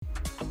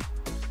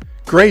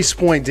Grace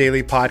Point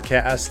Daily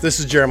Podcast.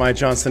 This is Jeremiah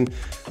Johnson.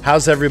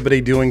 How's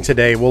everybody doing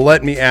today? Well,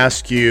 let me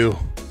ask you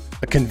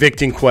a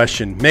convicting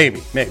question.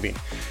 Maybe.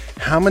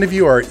 How many of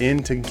you are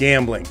into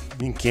gambling?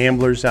 Any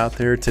gamblers out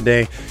there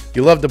today?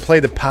 You love to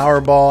play the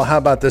Powerball. How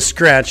about the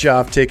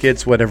scratch-off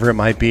tickets, whatever it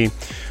might be?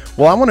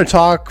 Well, I want to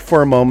talk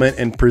for a moment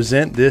and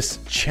present this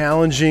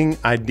challenging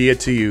idea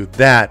to you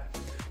that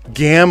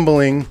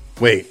gambling,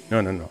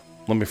 no.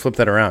 Let me flip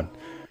that around.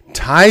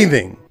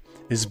 Tithing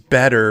is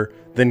better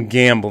than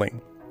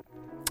gambling.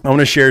 I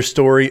want to share a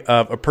story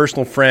of a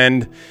personal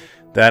friend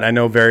that I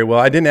know very well.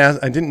 I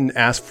didn't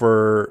ask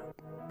for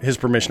his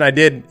permission. I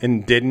did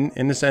and didn't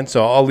in a sense,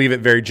 so I'll leave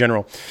it very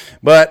general.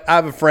 But I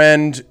have a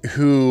friend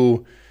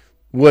who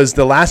was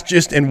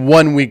just in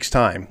 1 week's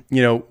time,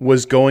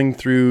 was going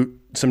through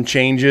some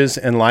changes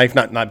in life,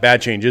 not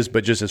bad changes,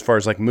 but just as far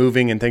as like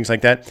moving and things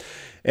like that,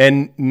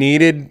 and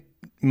needed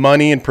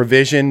money and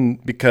provision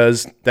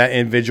because that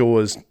individual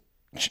was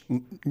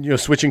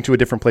switching to a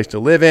different place to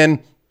live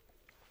in,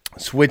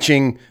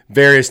 switching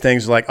various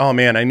things like, oh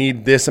man, I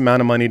need this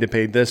amount of money to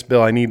pay this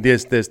bill. I need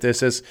this,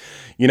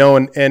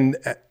 and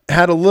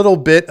had a little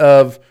bit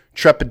of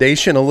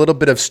trepidation, a little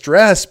bit of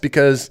stress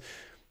because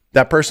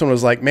that person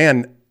was like,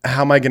 man,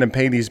 how am I going to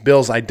pay these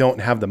bills? I don't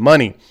have the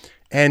money.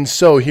 And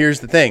so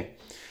here's the thing,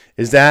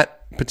 is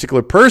that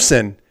particular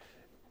person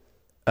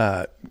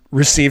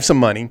received some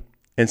money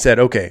and said,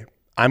 okay,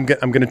 I'm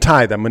going to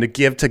tithe. I'm going to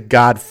give to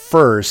God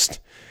first.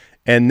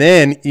 And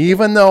then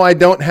even though I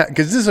don't have,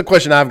 because this is a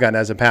question I've gotten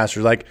as a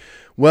pastor, like,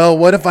 well,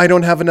 what if I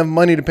don't have enough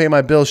money to pay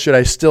my bills? Should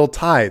I still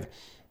tithe?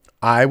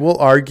 I will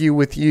argue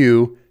with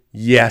you,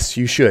 yes,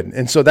 you should.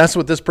 And so that's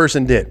what this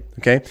person did,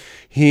 okay?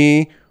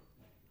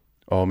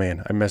 Oh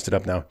man, I messed it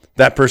up now.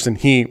 That person,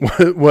 he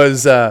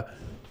was at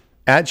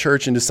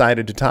church and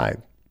decided to tithe.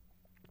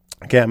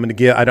 Okay, I'm going to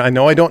give, I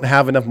know I don't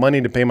have enough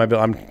money to pay my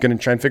bill. I'm going to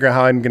try and figure out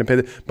how I'm going to pay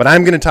it, but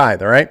I'm going to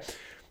tithe, all right?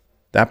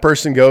 That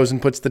person goes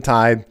and puts the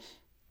tithe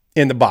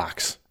in the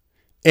box.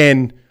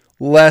 And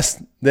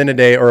less than a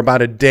day or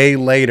about a day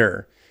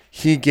later,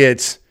 he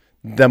gets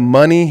the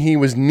money he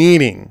was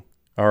needing,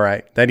 all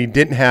right, that he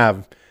didn't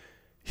have.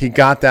 He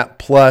got that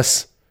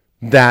plus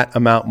that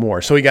amount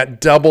more. So he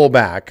got double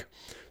back.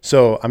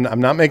 So I'm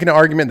not making an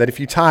argument that if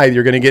you tithe,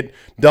 you're going to get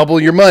double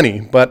your money.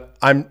 But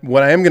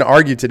what I am going to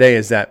argue today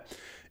is that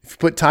if you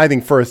put tithing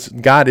first,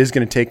 God is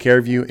going to take care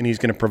of you and he's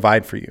going to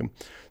provide for you.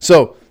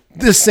 So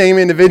this same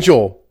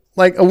individual,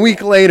 like a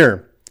week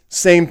later,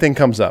 same thing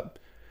comes up,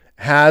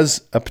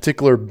 has a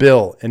particular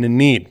bill and a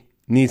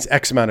needs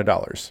X amount of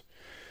dollars,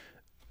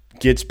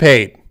 gets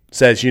paid,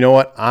 says, you know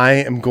what,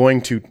 I'm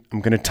going to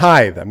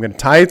tithe. I'm going to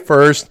tithe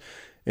first.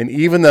 And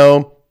even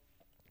though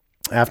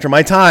after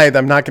my tithe,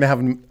 I'm not going to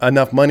have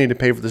enough money to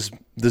pay for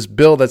this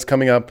bill that's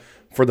coming up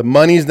for the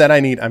monies that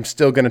I need, I'm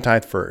still going to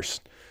tithe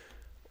first.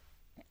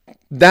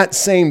 That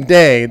same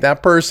day,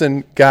 that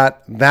person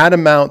got that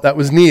amount that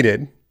was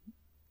needed,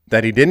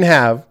 that he didn't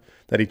have,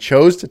 that he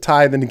chose to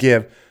tithe and to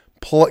give,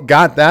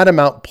 got that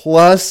amount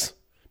plus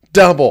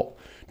double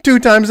 2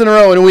 times in a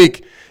row in a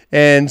week.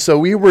 And so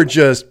we were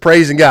just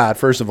praising God,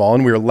 first of all,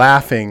 and we were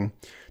laughing,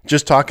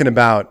 just talking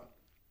about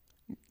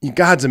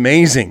God's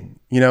amazing.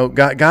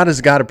 God has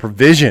got a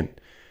provision.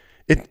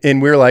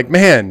 And we were like,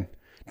 man,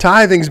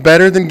 tithing's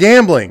better than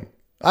gambling.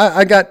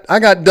 I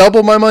got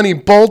double my money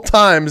both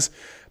times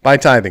by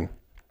tithing.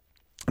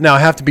 Now I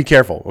have to be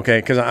careful, okay?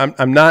 Because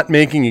I'm not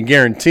making a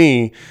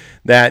guarantee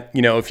that,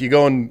 if you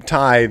go and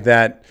tithe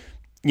that,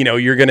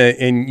 you're going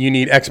to, and you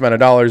need X amount of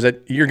dollars,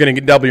 that you're going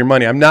to get double your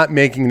money. I'm not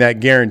making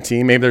that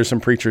guarantee. Maybe there's some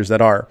preachers that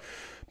are.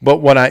 But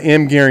what I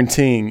am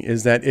guaranteeing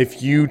is that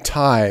if you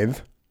tithe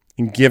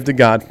and give to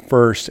God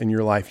first in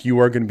your life, you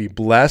are going to be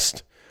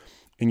blessed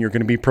and you're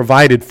going to be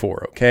provided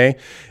for, okay?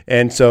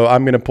 And so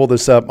I'm going to pull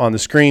this up on the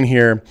screen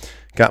here.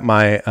 Got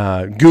my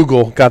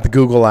got the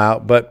Google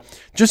out. But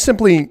just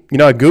simply,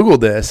 I Googled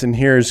this, and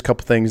here's a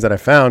couple things that I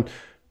found.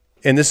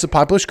 And this is a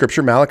popular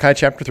scripture, Malachi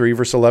chapter 3,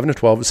 verse 11 to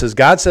 12. It says,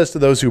 God says to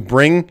those who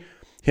bring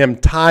him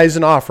tithes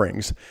and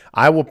offerings,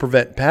 I will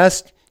prevent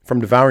pests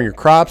from devouring your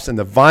crops, and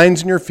the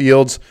vines in your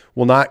fields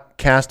will not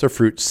cast their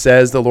fruit,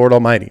 says the Lord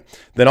Almighty.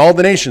 Then all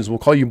the nations will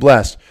call you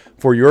blessed,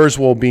 for yours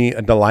will be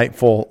a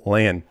delightful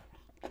land.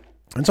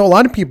 And so a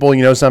lot of people,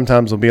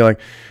 sometimes will be like,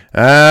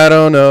 I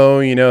don't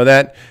know,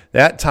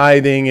 that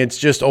tithing, it's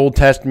just Old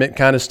Testament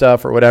kind of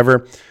stuff or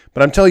whatever.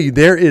 But I'm telling you,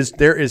 there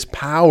is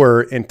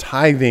power in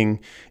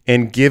tithing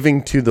and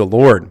giving to the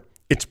Lord.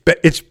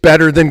 It's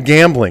better than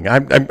gambling.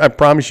 I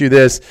promise you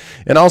this.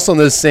 And also in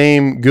this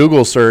same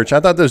Google search, I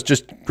thought there was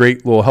just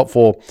great little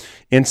helpful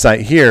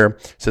insight here.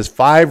 It says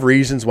 5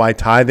 reasons why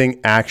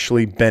tithing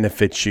actually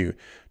benefits you.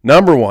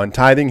 Number 1,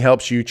 tithing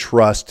helps you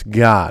trust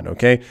God,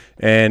 okay?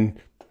 And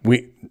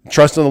we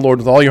trust in the Lord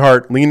with all your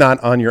heart, lean not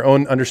on your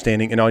own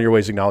understanding, in all your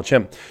ways acknowledge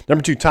him.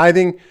 Number 2,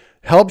 tithing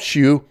helps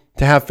you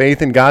to have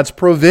faith in God's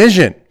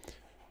provision.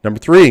 Number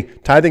 3,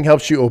 tithing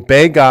helps you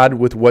obey God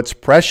with what's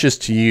precious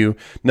to you.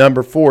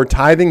 Number 4,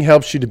 tithing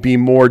helps you to be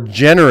more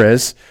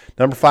generous.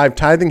 Number 5,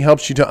 tithing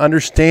helps you to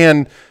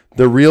understand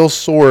the real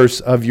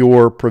source of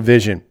your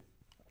provision.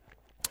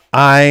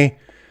 I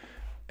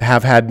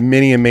have had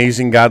many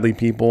amazing godly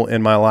people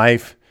in my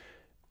life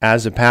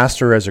as a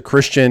pastor, as a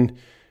Christian.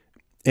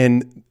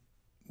 And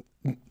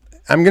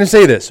I'm going to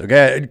say this,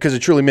 okay, because I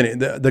truly mean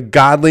it. The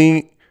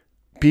godly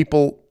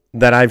people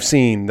that I've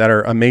seen that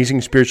are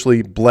amazing,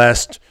 spiritually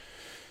blessed,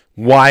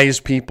 wise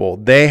people,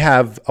 they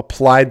have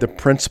applied the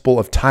principle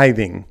of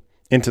tithing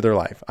into their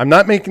life. I'm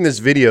not making this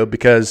video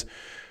because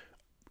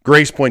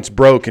Grace Point's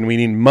broke and we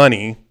need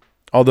money,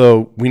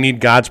 although we need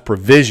God's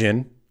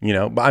provision,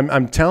 but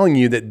I'm telling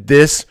you that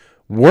this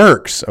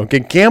works. Okay.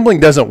 Gambling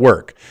doesn't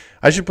work.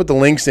 I should put the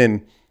links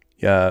in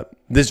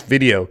this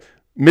video.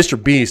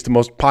 Mr. Beast, the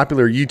most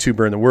popular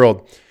YouTuber in the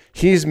world,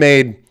 he's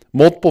made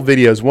multiple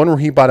videos. One where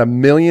he bought $1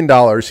 million.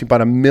 He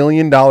bought $1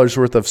 million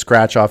worth of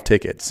scratch-off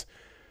tickets.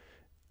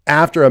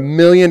 After $1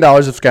 million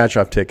of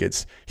scratch-off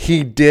tickets,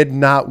 he did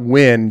not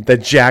win the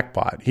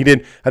jackpot. He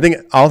did. I think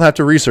I'll have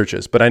to research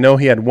this, but I know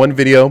he had one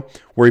video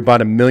where he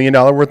bought $1 million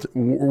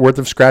worth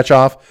of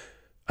scratch-off.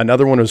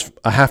 Another one was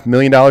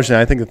 $500,000, and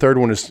I think the third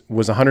one was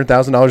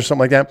 $100,000 or something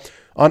like that.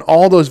 On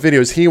all those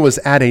videos, he was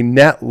at a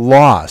net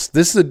loss.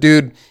 This is a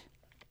dude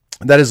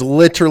that has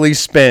literally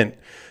spent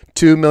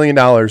 $2 million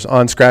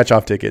on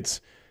scratch-off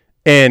tickets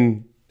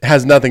and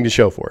has nothing to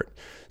show for it.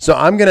 So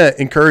I'm going to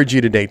encourage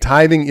you today.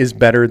 Tithing is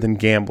better than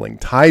gambling.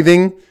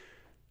 Tithing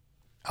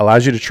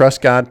allows you to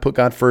trust God, put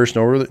God first,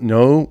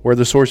 know where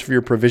the source of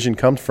your provision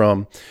comes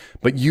from,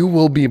 but you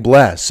will be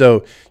blessed.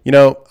 So,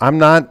 I'm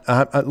not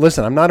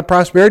a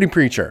prosperity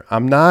preacher.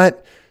 I'm not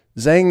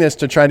saying this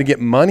to try to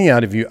get money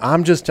out of you.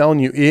 I'm just telling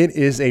you it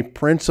is a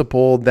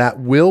principle that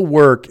will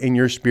work in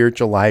your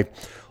spiritual life.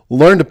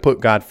 Learn to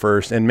put God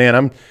first. And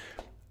man,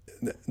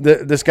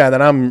 this guy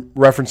that I'm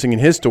referencing in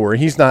his story,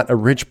 he's not a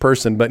rich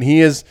person, but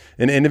he is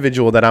an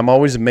individual that I'm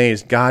always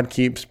amazed. God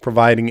keeps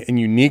providing in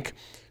unique,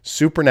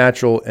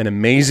 supernatural, and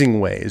amazing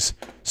ways.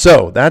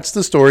 So that's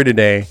the story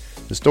today.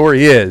 The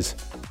story is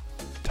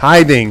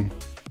tithing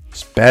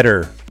is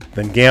better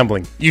than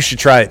gambling. You should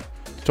try it.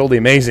 It's totally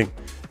amazing.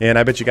 And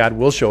I bet you God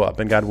will show up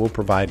and God will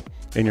provide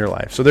in your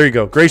life. So there you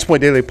go. Grace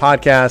Point Daily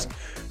Podcast.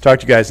 Talk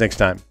to you guys next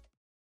time.